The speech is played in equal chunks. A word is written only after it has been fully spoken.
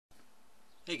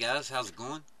Hey guys, how's it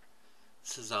going?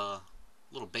 This is a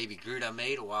little baby Groot I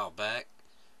made a while back.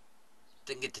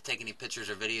 Didn't get to take any pictures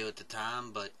or video at the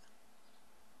time, but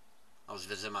I was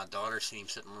visiting my daughter, seen him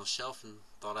sitting on the shelf, and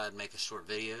thought I'd make a short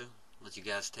video, let you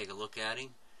guys take a look at him.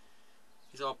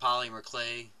 He's all polymer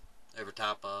clay, over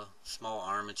top a small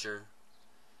armature.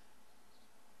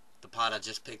 The pot I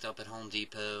just picked up at Home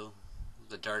Depot.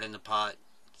 The dirt in the pot,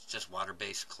 it's just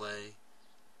water-based clay.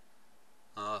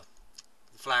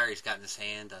 The flower he's got in his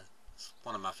hand, it's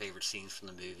one of my favorite scenes from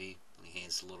the movie when he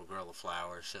hands the little girl a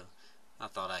flower, so I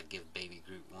thought I'd give baby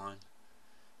Groot one.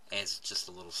 Adds just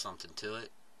a little something to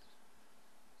it.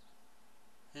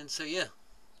 And so yeah,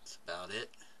 that's about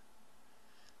it.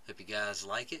 Hope you guys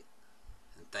like it,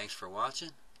 and thanks for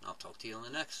watching. I'll talk to you on the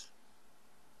next.